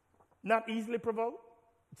 Not easily provoked.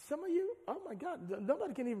 Some of you, oh my God,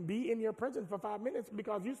 nobody can even be in your presence for 5 minutes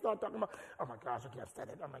because you start talking about, oh my gosh, I can't stand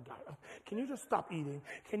it. Oh my God. Can you just stop eating?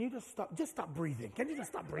 Can you just stop breathing? Can you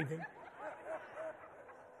just stop breathing?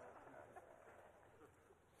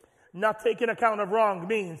 Not taking account of wrong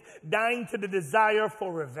means dying to the desire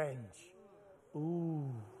for revenge.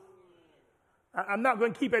 Ooh. I'm not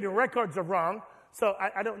going to keep any records of wrong, so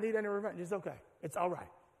I don't need any revenge. It's okay. It's all right.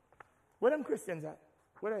 Where them Christians at?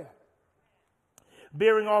 Where they at?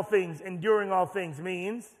 Bearing all things, enduring all things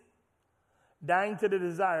means dying to the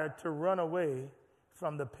desire to run away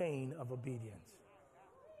from the pain of obedience.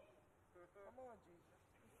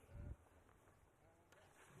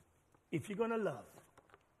 If you're going to love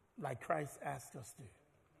like Christ asked us to,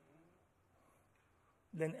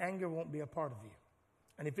 then anger won't be a part of you.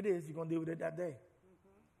 And if it is, you're going to deal with it that day.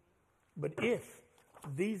 But if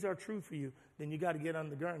these are true for you, then you got to get on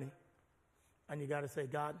the gurney and you got to say,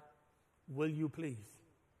 God, will you please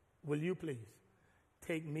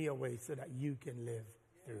take me away so that you can live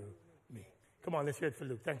through me? Come on, let's hear it for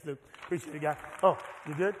Luke. Thanks, Luke. Appreciate it, guys. Oh,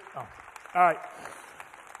 you good? Oh, all right.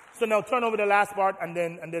 So now turn over the last part, and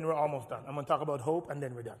then we're almost done. I'm going to talk about hope, and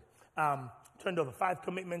then we're done. Turned over 5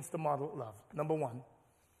 commitments to model love. Number 1,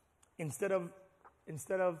 instead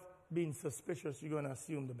of being suspicious, you're going to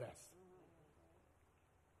assume the best.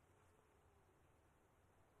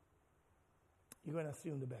 You're going to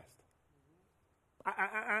assume the best.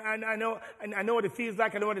 I know what it feels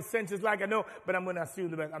like. I know what it senses like. I know, but I'm going to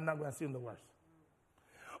assume the best. I'm not going to assume the worst.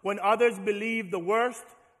 When others believe the worst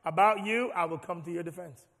about you, I will come to your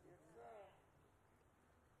defense.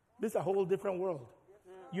 This is a whole different world.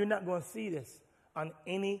 You're not going to see this on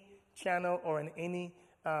any channel or in any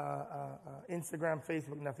Instagram,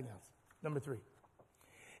 Facebook, nothing else. Number 3.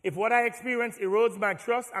 If what I experience erodes my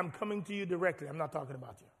trust, I'm coming to you directly. I'm not talking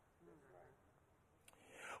about you.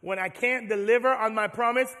 When I can't deliver on my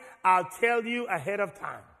promise, I'll tell you ahead of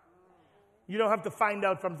time. You don't have to find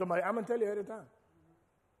out from somebody. I'm going to tell you ahead of time.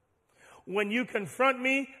 When you confront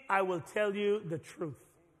me, I will tell you the truth.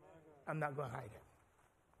 I'm not going to hide it.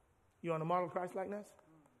 You want to model Christ likeness?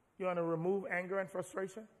 You want to remove anger and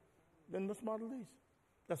frustration? Then let's model these.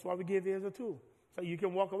 That's why we give you as a tool. So you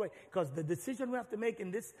can walk away. Because the decision we have to make in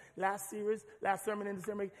this last sermon in the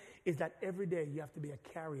sermon, is that every day you have to be a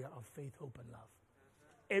carrier of faith, hope, and love.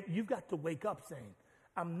 You've got to wake up saying,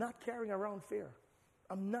 I'm not carrying around fear.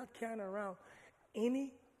 I'm not carrying around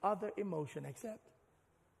any other emotion except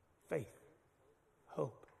faith,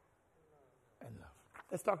 hope, and love.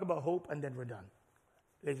 Let's talk about hope, and then we're done.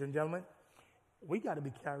 Ladies and gentlemen, we got to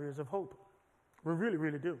be carriers of hope. We really,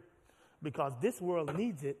 really do. Because this world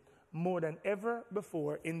needs it more than ever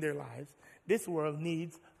before in their lives. This world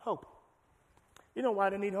needs hope. You know why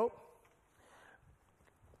they need hope?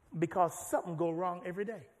 Because something goes wrong every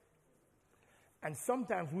day. And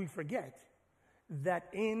sometimes we forget that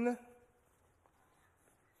in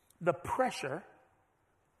the pressure,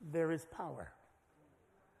 there is power.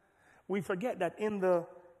 We forget that in the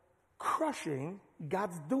crushing,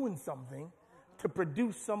 God's doing something to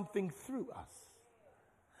produce something through us.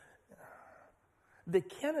 There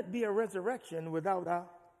cannot be a resurrection without a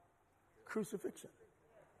crucifixion.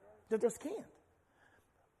 There just can't.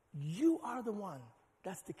 You are the one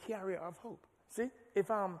that's the carrier of hope. See, if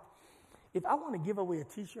I want to give away a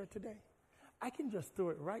T-shirt today, I can just throw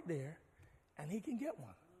it right there, and he can get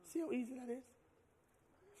one. See how easy that is?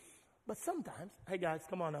 But sometimes, hey guys,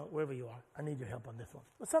 come on out, wherever you are. I need your help on this one.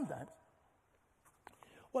 But sometimes,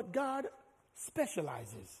 what God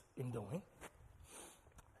specializes in doing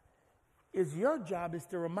is your job is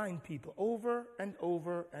to remind people over and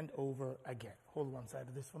over and over again. Hold one side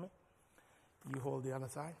of this for me. You hold the other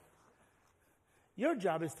side. Your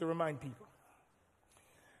job is to remind people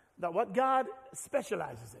that what God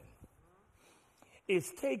specializes in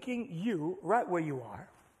is taking you right where you are,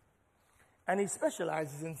 and he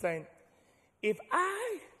specializes in saying, if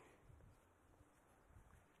I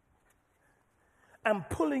am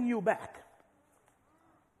pulling you back,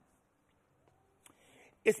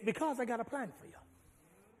 it's because I got a plan for you.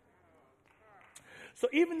 So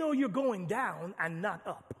even though you're going down and not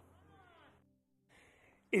up,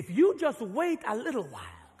 if you just wait a little while,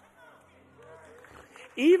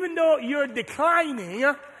 even though you're declining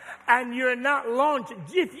and you're not launching,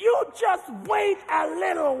 if you just wait a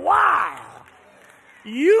little while,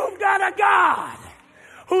 you've got a God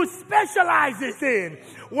who specializes in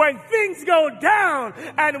when things go down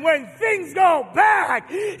and when things go back.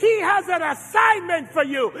 He has an assignment for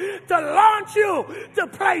you to launch you to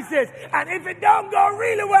places. And if it don't go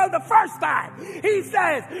really well the first time, he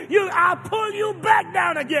says, I'll pull you back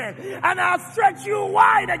down again and I'll stretch you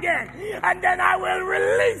wide again. And then I will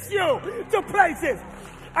release you to places.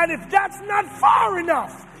 And if that's not far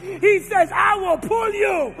enough, he says, I will pull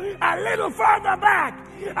you a little further back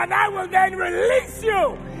and I will then release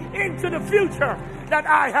you into the future that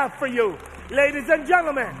I have for you. Ladies and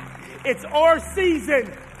gentlemen, it's our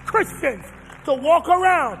season, Christians, to walk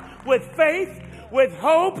around with faith, with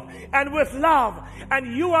hope, and with love.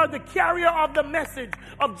 And you are the carrier of the message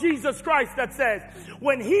of Jesus Christ that says,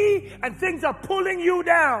 when he and things are pulling you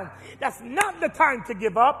down, that's not the time to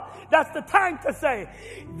give up. That's the time to say,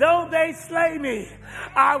 though they slay me,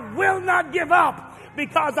 I will not give up,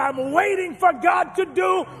 because I'm waiting for God to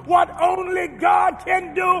do what only God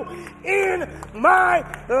can do in my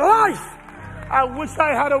life. I wish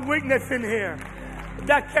I had a witness in here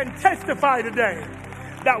that can testify today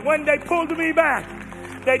that when they pulled me back,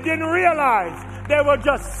 they didn't realize they were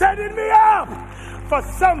just setting me up for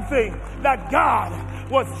something that God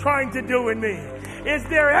was trying to do in me. Is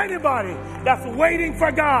there anybody that's waiting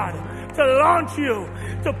for God to launch you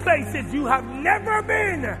to places you have never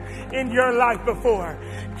been in your life before?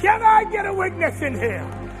 Can I get a witness in here?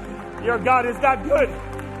 Your God is that good.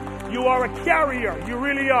 You are a carrier, you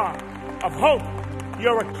really are, of hope.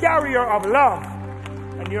 You're a carrier of love,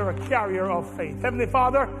 and you're a carrier of faith. Heavenly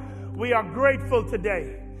Father, we are grateful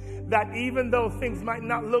today that even though things might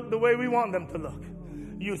not look the way we want them to look,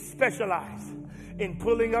 you specialize in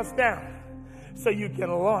pulling us down so you can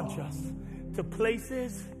launch us to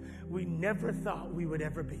places we never thought we would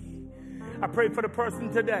ever be. I pray for the person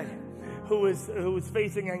today who is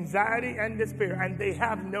facing anxiety and despair and they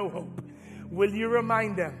have no hope. Will you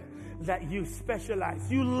remind them that you specialize?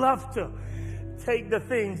 You love to take the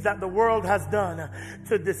things that the world has done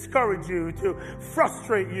to discourage you, to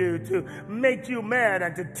frustrate you, to make you mad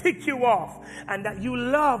and to tick you off, and that you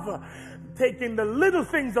love taking the little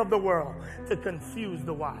things of the world to confuse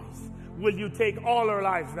the wise. Will you take all our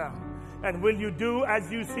lives now? And will you do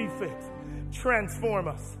as you see fit? Transform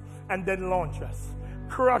us and then launch us.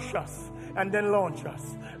 Crush us and then launch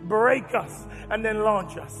us. Break us and then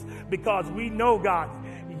launch us. Because we know, God,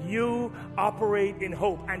 you operate in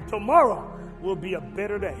hope. And tomorrow will be a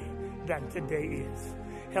better day than today is.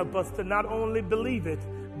 Help us to not only believe it,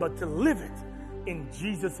 but to live it. In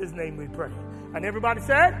Jesus' name we pray. And everybody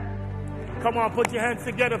said, come on, put your hands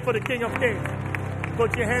together for the King of Kings.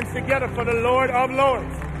 Put your hands together for the Lord of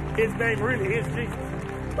Lords. His name really is Jesus.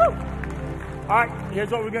 Woo! All right,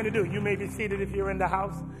 here's what we're going to do. You may be seated if you're in the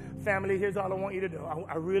house. Family, here's all I want you to do.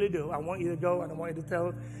 I really do. I want you to go and I want you to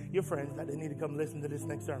tell your friends that they need to come listen to this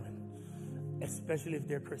next sermon, especially if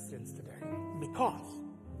they're Christians today. Because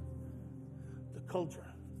the culture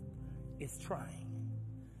is trying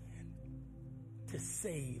to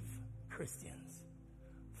save Christians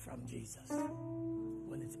from Jesus.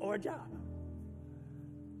 When it's our job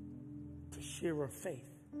to share our faith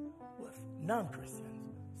with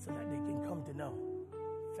non-Christians so that they can come to know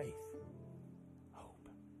faith, hope,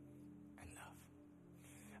 and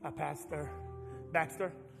love. Pastor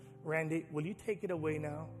Baxter, Randy, will you take it away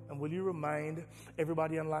now? And will you remind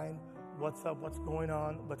everybody online what's up, what's going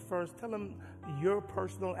on? But first, tell them your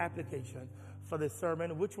personal application for this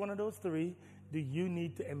sermon. Which one of those three do you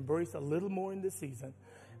need to embrace a little more in this season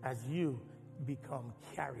as you become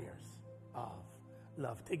carriers of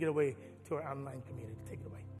love? Take it away to our online community. Take it away.